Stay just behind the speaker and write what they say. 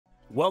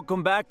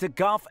Welcome back to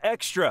Golf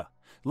Extra.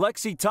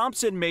 Lexi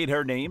Thompson made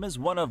her name as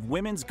one of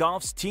women's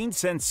golf's teen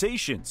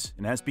sensations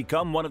and has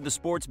become one of the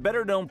sport's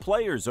better-known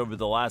players over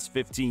the last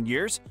 15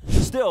 years.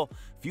 Still,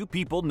 few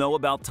people know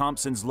about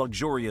Thompson's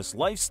luxurious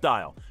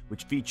lifestyle,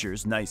 which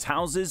features nice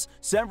houses,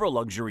 several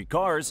luxury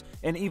cars,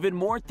 and even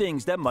more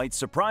things that might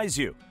surprise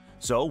you.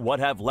 So, what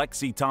have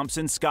Lexi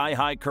Thompson's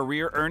sky-high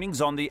career earnings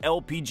on the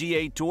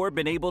LPGA Tour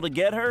been able to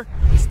get her?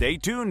 Stay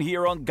tuned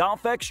here on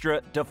Golf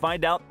Extra to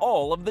find out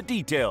all of the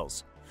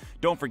details.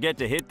 Don't forget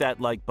to hit that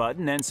like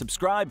button and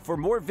subscribe for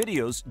more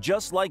videos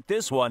just like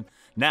this one.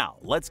 Now,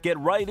 let's get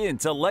right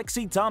into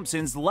Lexi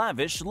Thompson's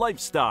lavish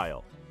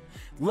lifestyle.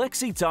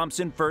 Lexi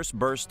Thompson first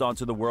burst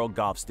onto the world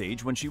golf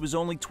stage when she was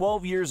only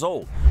 12 years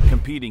old,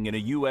 competing in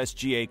a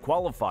USGA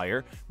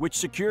qualifier, which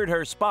secured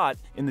her spot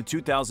in the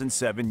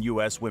 2007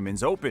 US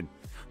Women's Open.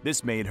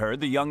 This made her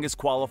the youngest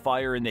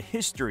qualifier in the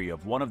history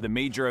of one of the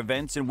major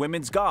events in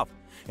women's golf,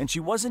 and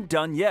she wasn't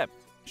done yet.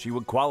 She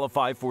would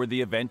qualify for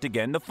the event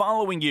again the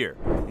following year,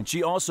 and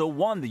she also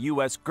won the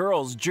U.S.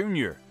 Girls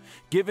Junior.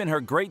 Given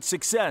her great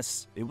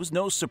success, it was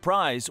no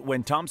surprise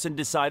when Thompson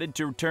decided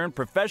to turn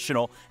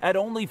professional at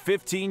only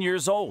 15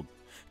 years old.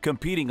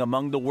 Competing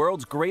among the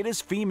world's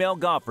greatest female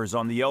golfers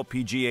on the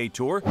LPGA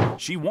Tour,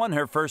 she won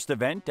her first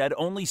event at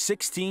only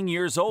 16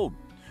 years old.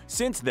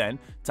 Since then,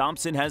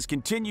 Thompson has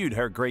continued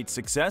her great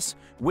success,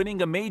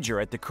 winning a major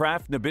at the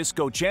Kraft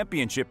Nabisco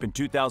Championship in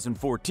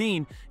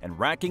 2014 and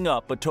racking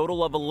up a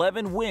total of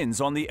 11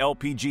 wins on the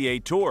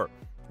LPGA Tour.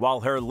 While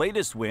her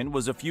latest win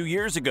was a few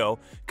years ago,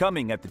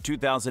 coming at the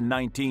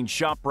 2019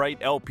 ShopRite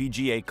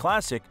LPGA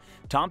Classic,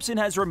 Thompson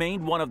has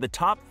remained one of the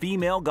top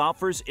female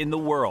golfers in the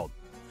world.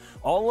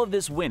 All of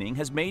this winning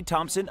has made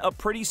Thompson a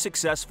pretty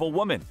successful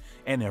woman,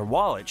 and her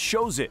wallet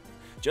shows it.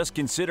 Just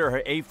consider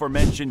her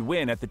aforementioned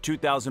win at the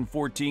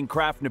 2014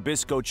 Kraft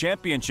Nabisco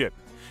Championship.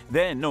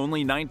 Then,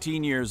 only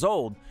 19 years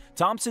old,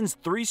 Thompson's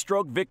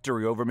three-stroke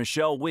victory over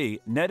Michelle Wie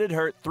netted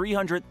her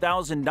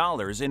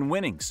 $300,000 in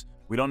winnings.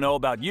 We don't know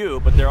about you,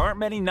 but there aren't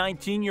many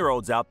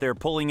 19-year-olds out there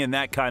pulling in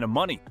that kind of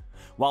money.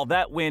 While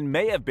that win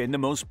may have been the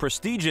most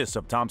prestigious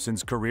of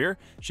Thompson's career,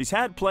 she's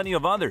had plenty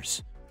of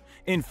others.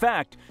 In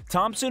fact,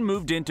 Thompson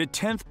moved into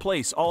 10th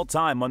place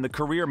all-time on the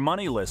career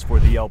money list for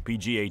the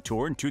LPGA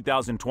Tour in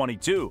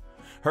 2022.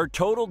 Her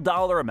total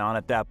dollar amount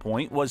at that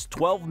point was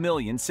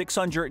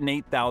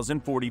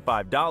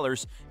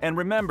 $12,608,045, and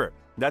remember,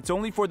 that's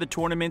only for the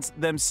tournaments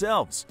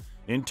themselves.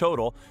 In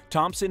total,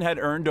 Thompson had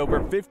earned over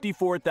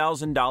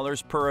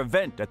 $54,000 per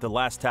event at the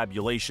last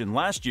tabulation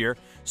last year,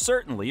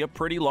 certainly a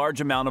pretty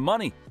large amount of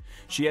money.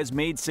 She has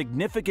made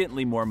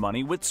significantly more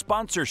money with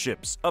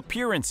sponsorships,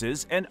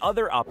 appearances, and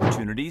other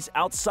opportunities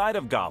outside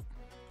of golf.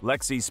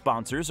 Lexi's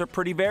sponsors are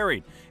pretty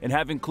varied and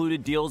have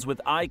included deals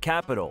with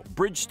iCapital,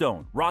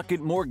 Bridgestone,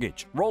 Rocket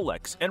Mortgage,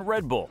 Rolex, and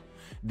Red Bull.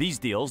 These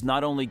deals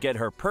not only get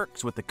her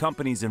perks with the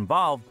companies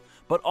involved,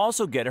 but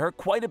also get her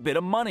quite a bit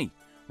of money.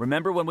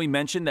 Remember when we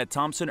mentioned that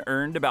Thompson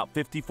earned about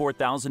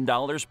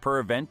 $54,000 per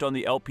event on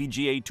the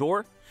LPGA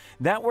Tour?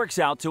 That works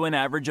out to an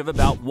average of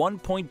about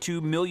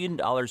 $1.2 million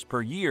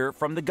per year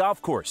from the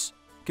golf course.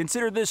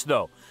 Consider this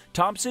though,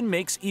 Thompson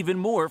makes even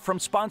more from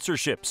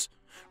sponsorships.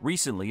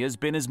 Recently has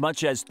been as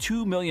much as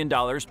 $2 million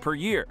per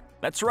year.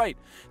 That's right,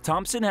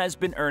 Thompson has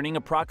been earning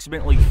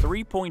approximately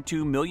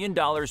 $3.2 million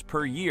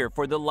per year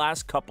for the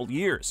last couple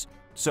years.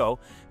 So,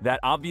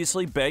 that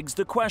obviously begs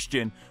the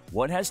question,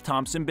 what has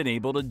Thompson been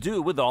able to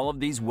do with all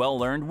of these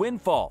well-earned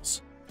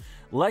windfalls?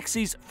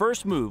 Lexi's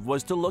first move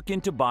was to look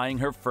into buying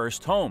her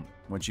first home.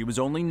 When she was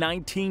only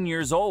 19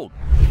 years old,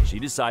 she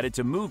decided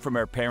to move from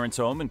her parents'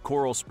 home in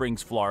Coral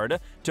Springs, Florida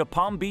to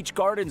Palm Beach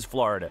Gardens,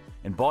 Florida,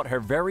 and bought her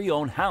very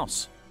own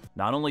house.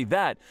 Not only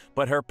that,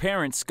 but her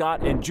parents Scott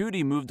and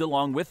Judy moved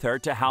along with her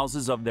to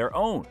houses of their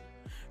own.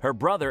 Her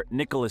brother,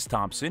 Nicholas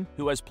Thompson,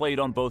 who has played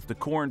on both the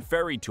Korn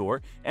Ferry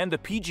Tour and the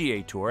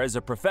PGA Tour as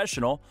a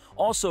professional,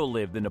 also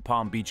lived in the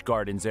Palm Beach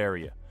Gardens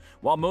area.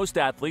 While most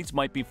athletes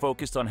might be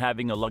focused on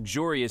having a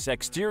luxurious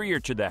exterior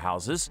to their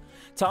houses,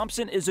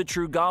 Thompson is a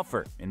true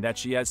golfer in that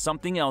she has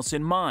something else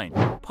in mind: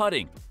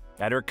 putting.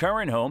 At her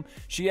current home,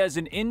 she has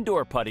an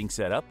indoor putting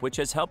setup which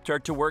has helped her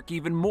to work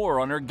even more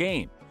on her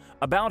game.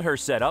 About her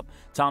setup,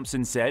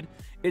 Thompson said,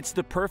 "It's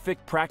the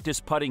perfect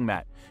practice putting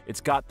mat. It's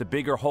got the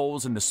bigger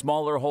holes and the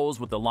smaller holes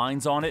with the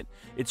lines on it.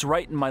 It's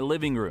right in my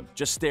living room,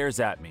 just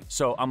stares at me.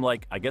 So I'm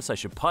like, I guess I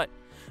should putt.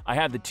 I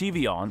have the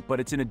TV on, but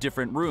it's in a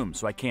different room,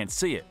 so I can't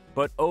see it.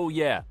 But oh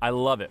yeah, I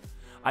love it.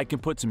 I can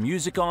put some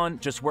music on,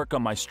 just work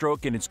on my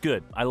stroke, and it's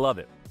good. I love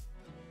it."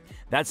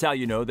 That's how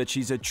you know that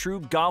she's a true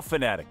golf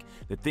fanatic.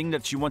 The thing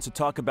that she wants to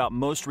talk about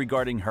most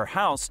regarding her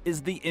house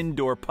is the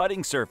indoor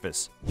putting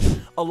surface.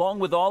 Along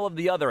with all of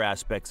the other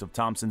aspects of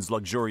Thompson's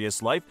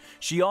luxurious life,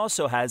 she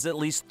also has at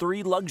least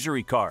 3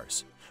 luxury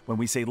cars. When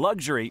we say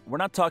luxury, we're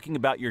not talking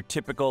about your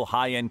typical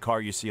high-end car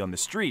you see on the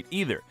street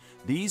either.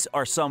 These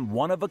are some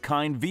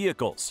one-of-a-kind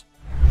vehicles.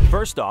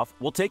 First off,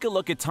 we'll take a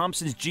look at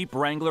Thompson's Jeep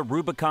Wrangler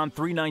Rubicon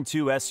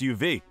 392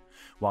 SUV.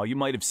 While you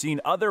might have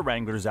seen other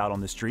Wranglers out on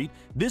the street,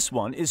 this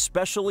one is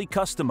specially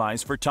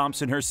customized for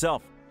Thompson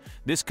herself.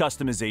 This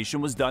customization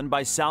was done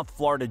by South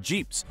Florida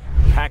Jeeps,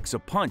 who packs a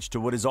punch to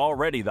what is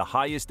already the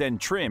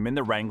highest-end trim in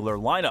the Wrangler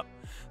lineup.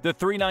 The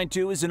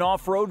 392 is an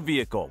off-road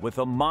vehicle with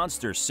a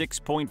monster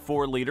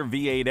 6.4-liter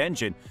V8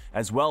 engine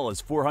as well as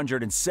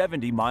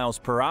 470 miles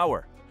per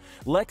hour.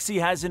 Lexi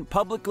hasn't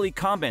publicly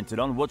commented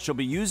on what she'll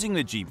be using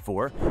the Jeep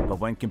for, but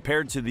when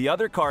compared to the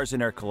other cars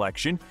in her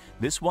collection,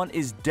 this one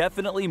is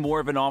definitely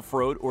more of an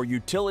off-road or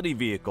utility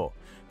vehicle.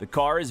 The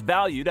car is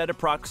valued at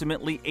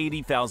approximately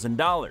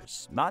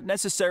 $80,000. Not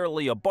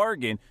necessarily a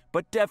bargain,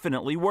 but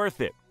definitely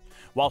worth it.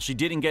 While she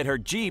didn't get her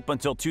Jeep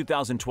until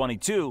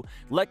 2022,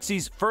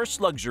 Lexi's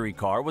first luxury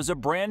car was a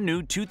brand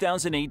new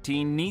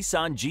 2018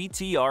 Nissan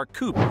GT-R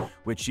Coupe,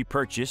 which she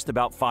purchased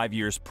about 5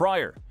 years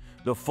prior.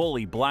 The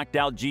fully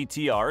blacked-out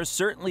GT-R is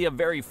certainly a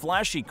very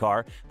flashy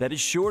car that is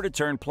sure to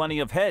turn plenty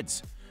of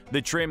heads.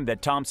 The trim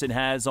that Thompson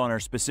has on her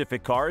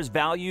specific car is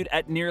valued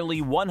at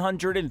nearly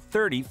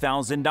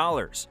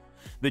 $130,000.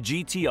 The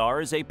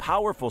GT-R is a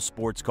powerful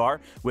sports car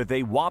with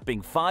a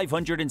whopping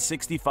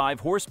 565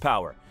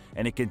 horsepower,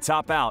 and it can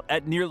top out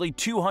at nearly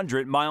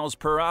 200 miles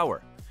per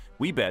hour.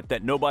 We bet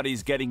that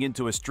nobody's getting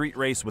into a street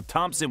race with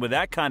Thompson with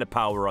that kind of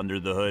power under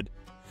the hood.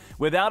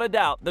 Without a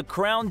doubt, the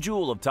crown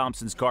jewel of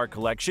Thompson's car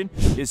collection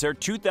is her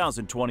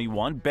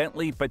 2021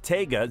 Bentley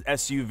Bottega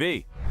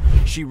SUV.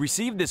 She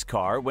received this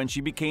car when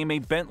she became a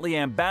Bentley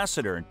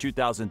ambassador in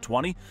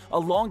 2020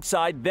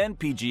 alongside then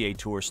PGA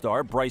Tour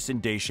star Bryson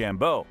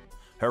DeChambeau.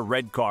 Her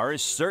red car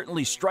is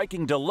certainly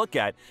striking to look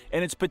at,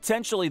 and it's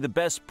potentially the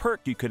best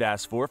perk you could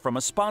ask for from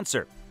a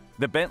sponsor.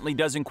 The Bentley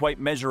doesn't quite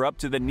measure up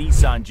to the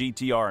Nissan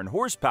GT-R in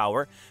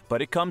horsepower,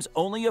 but it comes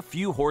only a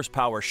few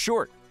horsepower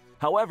short.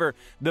 However,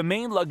 the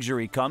main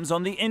luxury comes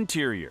on the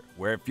interior,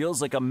 where it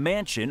feels like a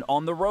mansion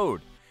on the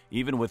road.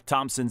 Even with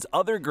Thompson's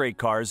other great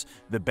cars,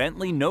 the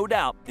Bentley no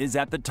doubt is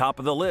at the top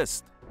of the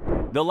list.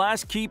 The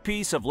last key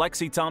piece of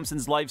Lexi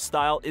Thompson's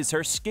lifestyle is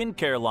her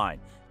skincare line,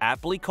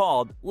 aptly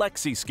called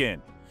Lexi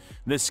Skin.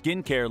 The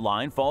skincare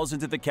line falls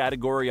into the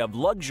category of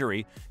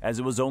luxury as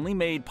it was only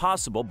made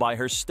possible by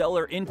her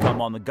stellar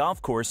income on the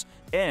golf course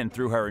and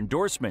through her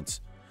endorsements.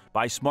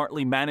 By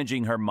smartly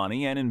managing her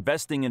money and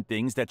investing in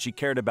things that she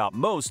cared about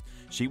most,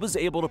 she was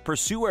able to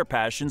pursue her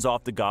passions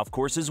off the golf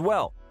course as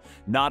well.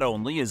 Not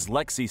only is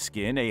Lexi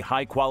Skin a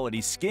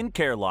high-quality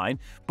skincare line,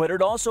 but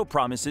it also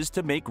promises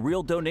to make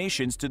real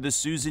donations to the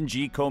Susan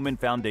G. Komen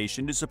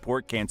Foundation to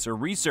support cancer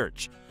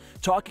research.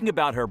 Talking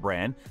about her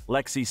brand,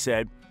 Lexi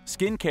said,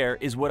 "Skincare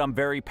is what I'm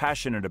very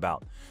passionate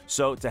about.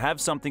 So to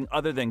have something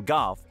other than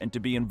golf and to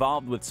be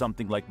involved with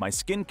something like my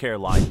skincare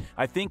line,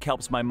 I think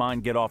helps my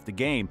mind get off the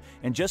game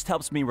and just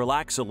helps me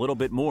relax a little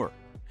bit more."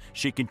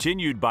 She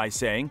continued by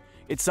saying,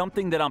 "It's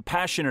something that I'm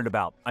passionate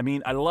about. I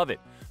mean, I love it.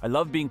 I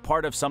love being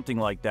part of something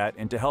like that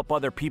and to help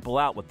other people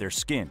out with their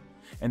skin.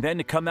 And then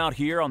to come out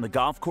here on the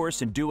golf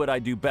course and do what I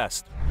do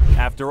best.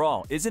 After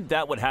all, isn't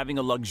that what having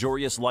a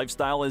luxurious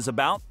lifestyle is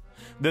about?"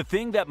 The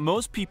thing that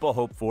most people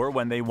hope for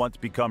when they want to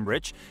become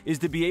rich is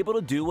to be able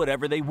to do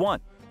whatever they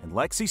want, and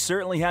Lexi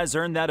certainly has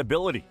earned that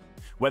ability.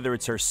 Whether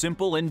it's her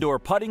simple indoor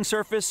putting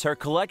surface, her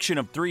collection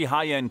of 3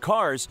 high-end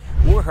cars,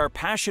 or her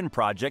passion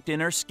project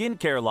in her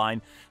skincare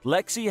line,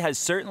 Lexi has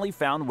certainly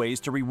found ways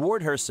to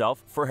reward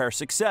herself for her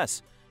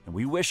success, and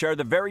we wish her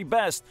the very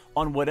best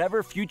on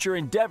whatever future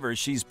endeavors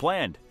she's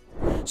planned.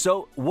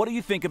 So, what do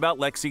you think about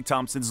Lexi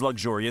Thompson's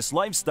luxurious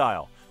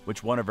lifestyle?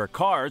 Which one of her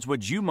cars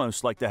would you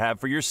most like to have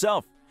for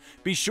yourself?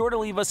 Be sure to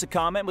leave us a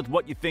comment with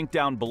what you think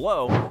down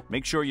below.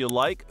 Make sure you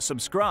like,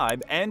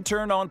 subscribe, and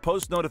turn on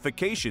post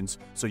notifications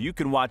so you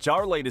can watch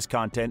our latest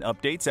content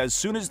updates as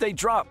soon as they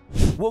drop.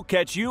 We'll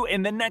catch you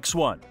in the next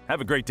one. Have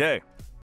a great day.